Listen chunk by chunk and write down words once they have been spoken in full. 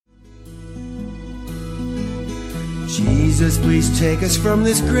Jesus, please take us from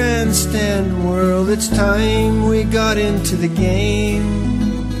this grandstand world. It's time we got into the game.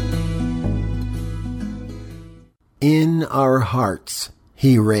 In our hearts,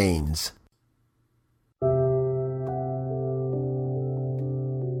 He reigns.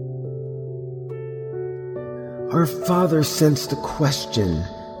 Our Father sensed a question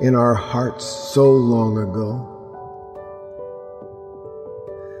in our hearts so long ago,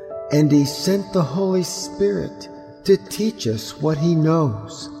 and He sent the Holy Spirit to teach us what He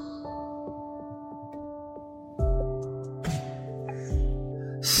knows.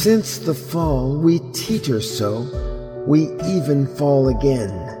 Since the fall, we teeter so, we even fall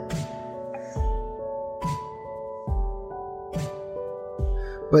again.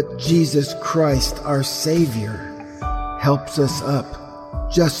 But Jesus Christ, our Savior, helps us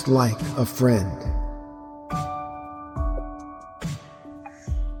up just like a friend.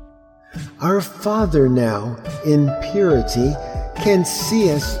 Our Father now, in purity, can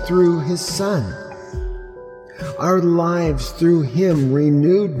see us through His Son. Our lives through Him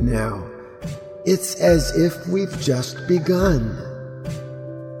renewed now. It's as if we've just begun.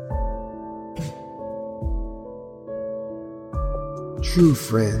 True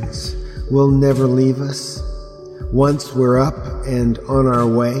friends will never leave us once we're up and on our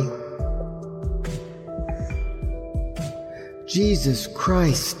way. Jesus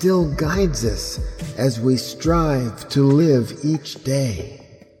Christ still guides us as we strive to live each day.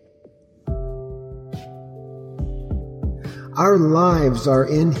 Our lives are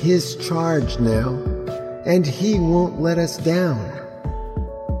in His charge now, and He won't let us down.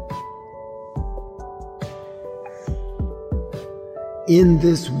 In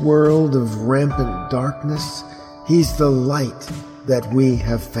this world of rampant darkness, He's the light that we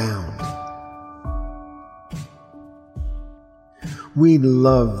have found. We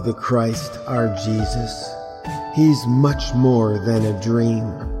love the Christ, our Jesus. He's much more than a dream.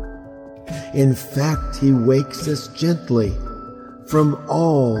 In fact, He wakes us gently from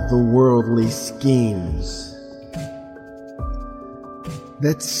all the worldly schemes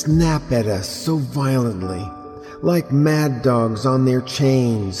that snap at us so violently, like mad dogs on their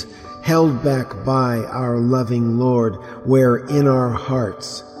chains, held back by our loving Lord, where in our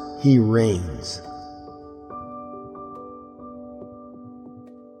hearts He reigns.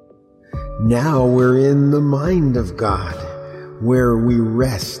 Now we're in the mind of God, where we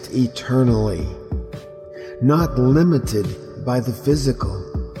rest eternally, not limited by the physical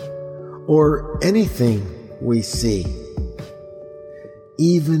or anything we see.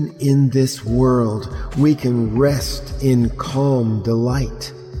 Even in this world, we can rest in calm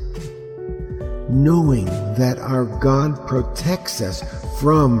delight, knowing that our God protects us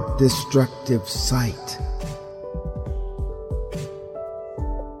from destructive sight.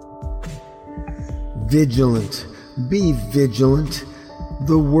 Vigilant, be vigilant.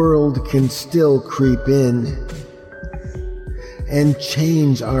 The world can still creep in and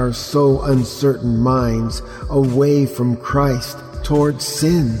change our so uncertain minds away from Christ toward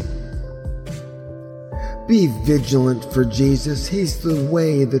sin. Be vigilant for Jesus. He's the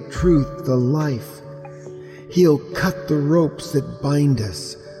way, the truth, the life. He'll cut the ropes that bind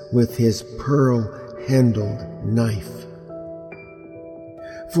us with His pearl-handled knife.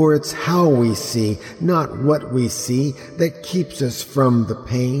 For it's how we see, not what we see, that keeps us from the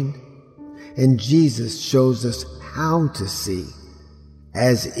pain. And Jesus shows us how to see,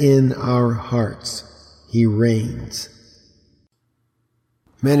 as in our hearts He reigns.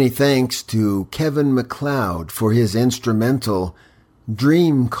 Many thanks to Kevin MacLeod for his instrumental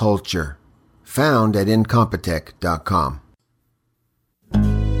Dream Culture, found at Incompetech.com.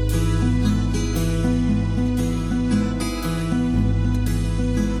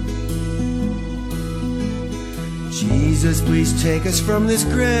 Jesus, please take us from this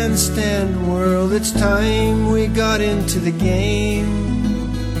grandstand world. It's time we got into the game.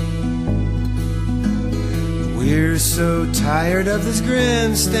 We're so tired of this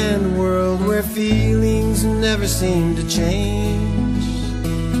grandstand world where feelings never seem to change.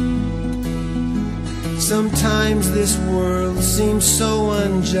 Sometimes this world seems so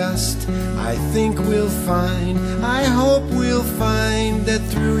unjust. I think we'll find, I hope we'll find that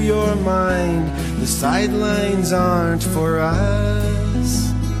through your mind the sidelines aren't for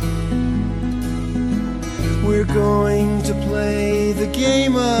us. We're going to play the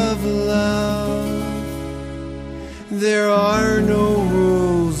game of love. There are no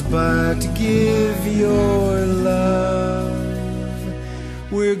rules but to give your love.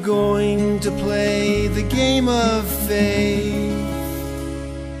 We're going to play the game of faith.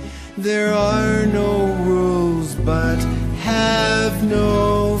 There are no rules but have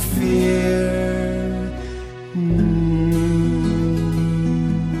no fear.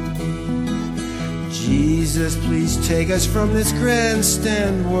 take us from this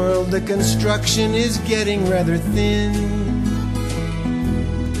grandstand world. The construction is getting rather thin.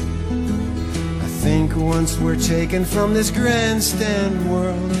 I think once we're taken from this grandstand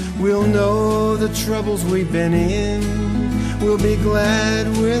world, we'll know the troubles we've been in. We'll be glad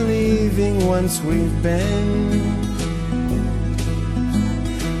we're leaving once we've been.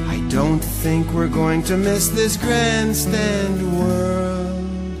 I don't think we're going to miss this grandstand world.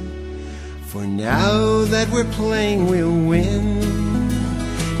 For now that we're playing, we'll win.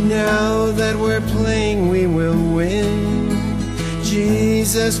 Now that we're playing, we will win.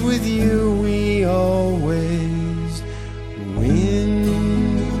 Jesus, with you we always win.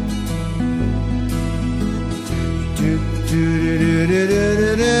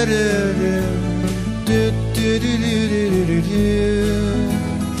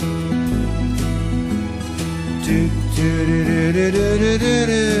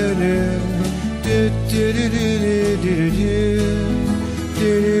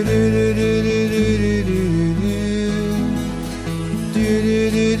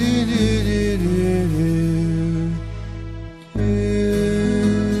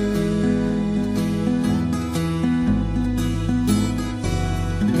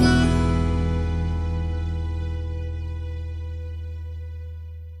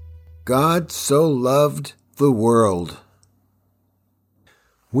 God so loved the world.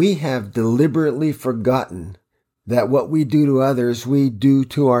 We have deliberately forgotten that what we do to others, we do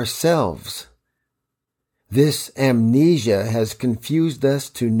to ourselves. This amnesia has confused us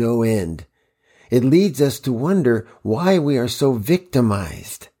to no end. It leads us to wonder why we are so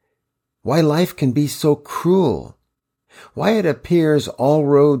victimized, why life can be so cruel, why it appears all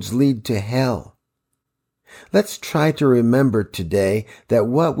roads lead to hell. Let's try to remember today that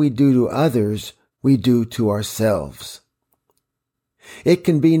what we do to others, we do to ourselves. It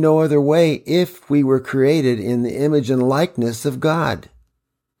can be no other way if we were created in the image and likeness of God.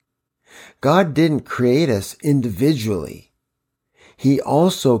 God didn't create us individually. He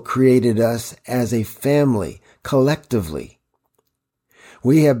also created us as a family, collectively.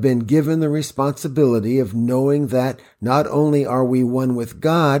 We have been given the responsibility of knowing that not only are we one with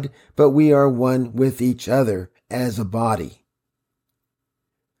God, but we are one with each other as a body.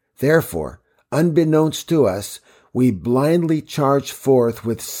 Therefore, unbeknownst to us, we blindly charge forth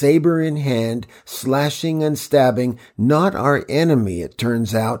with saber in hand, slashing and stabbing not our enemy, it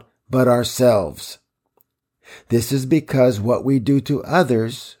turns out, but ourselves. This is because what we do to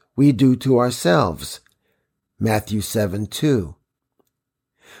others, we do to ourselves. Matthew 7:2.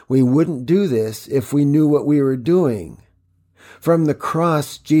 We wouldn't do this if we knew what we were doing. From the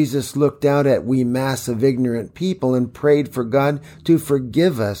cross, Jesus looked out at we mass of ignorant people and prayed for God to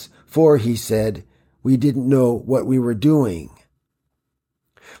forgive us, for, he said, we didn't know what we were doing.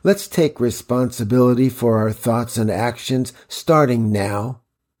 Let's take responsibility for our thoughts and actions starting now.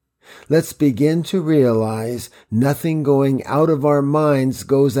 Let's begin to realize nothing going out of our minds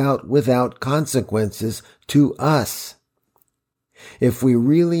goes out without consequences to us. If we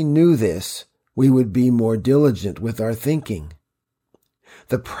really knew this, we would be more diligent with our thinking.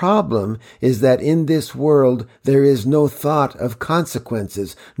 The problem is that in this world there is no thought of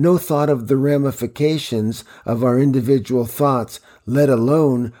consequences, no thought of the ramifications of our individual thoughts, let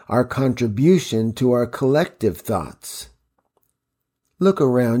alone our contribution to our collective thoughts. Look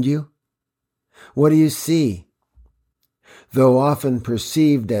around you. What do you see? Though often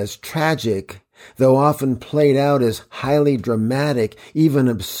perceived as tragic, though often played out as highly dramatic, even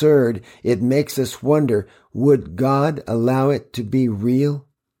absurd, it makes us wonder, would God allow it to be real?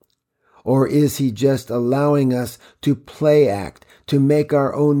 Or is he just allowing us to play act, to make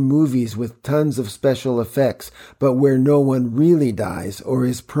our own movies with tons of special effects, but where no one really dies or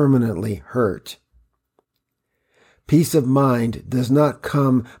is permanently hurt? Peace of mind does not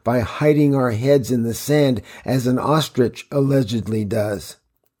come by hiding our heads in the sand as an ostrich allegedly does.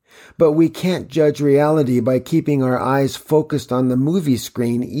 But we can't judge reality by keeping our eyes focused on the movie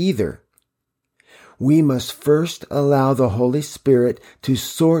screen either. We must first allow the Holy Spirit to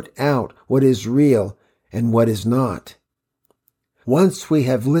sort out what is real and what is not. Once we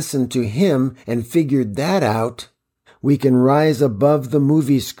have listened to him and figured that out, we can rise above the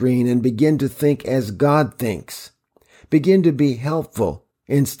movie screen and begin to think as God thinks. Begin to be helpful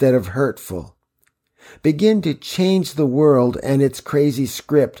instead of hurtful. Begin to change the world and its crazy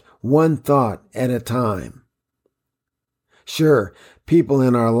script one thought at a time. Sure, people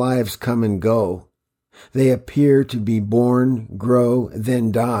in our lives come and go. They appear to be born, grow,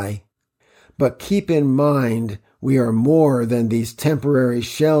 then die. But keep in mind, we are more than these temporary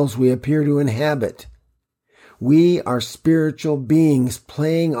shells we appear to inhabit. We are spiritual beings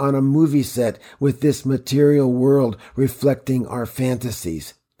playing on a movie set with this material world reflecting our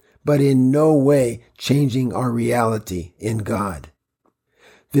fantasies, but in no way changing our reality in God.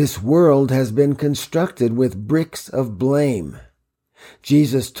 This world has been constructed with bricks of blame.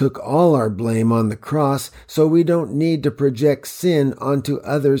 Jesus took all our blame on the cross, so we don't need to project sin onto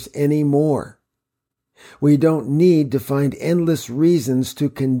others anymore. We don't need to find endless reasons to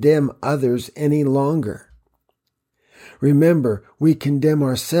condemn others any longer. Remember, we condemn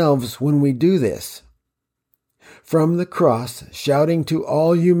ourselves when we do this. From the cross, shouting to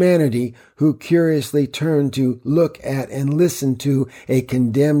all humanity who curiously turn to look at and listen to a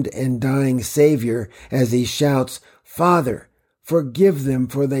condemned and dying Savior as he shouts, "Father, forgive them,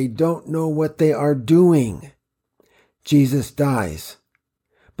 for they don't know what they are doing." Jesus dies,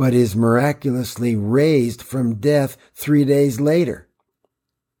 but is miraculously raised from death 3 days later.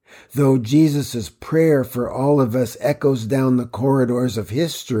 Though Jesus' prayer for all of us echoes down the corridors of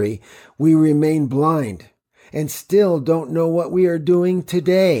history, we remain blind and still don't know what we are doing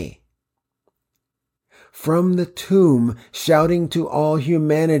today. From the tomb, shouting to all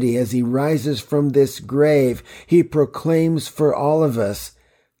humanity as he rises from this grave, he proclaims for all of us,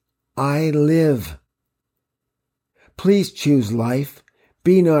 "I live." Please choose life.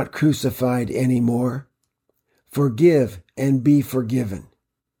 Be not crucified anymore. Forgive and be forgiven.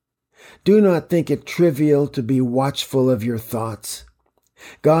 Do not think it trivial to be watchful of your thoughts.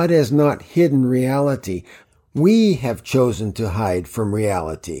 God has not hidden reality. We have chosen to hide from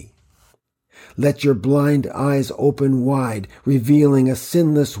reality. Let your blind eyes open wide, revealing a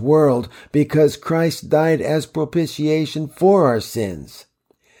sinless world, because Christ died as propitiation for our sins.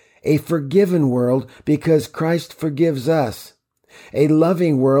 A forgiven world, because Christ forgives us. A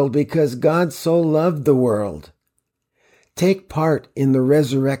loving world, because God so loved the world. Take part in the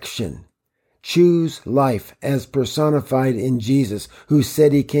resurrection. Choose life as personified in Jesus, who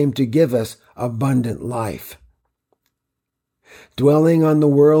said he came to give us abundant life. Dwelling on the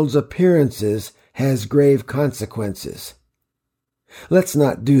world's appearances has grave consequences. Let's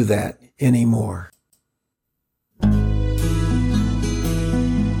not do that anymore.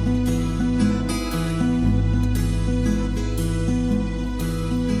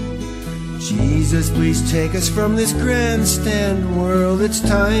 Jesus, please take us from this grandstand world. It's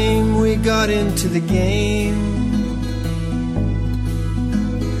time we got into the game.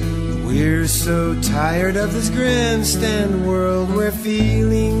 We're so tired of this grandstand world where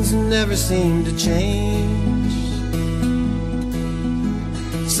feelings never seem to change.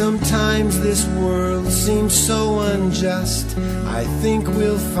 Sometimes this world seems so unjust. I think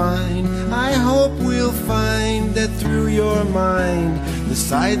we'll find, I hope we'll find that through your mind the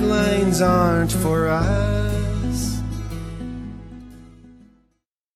sidelines aren't for us.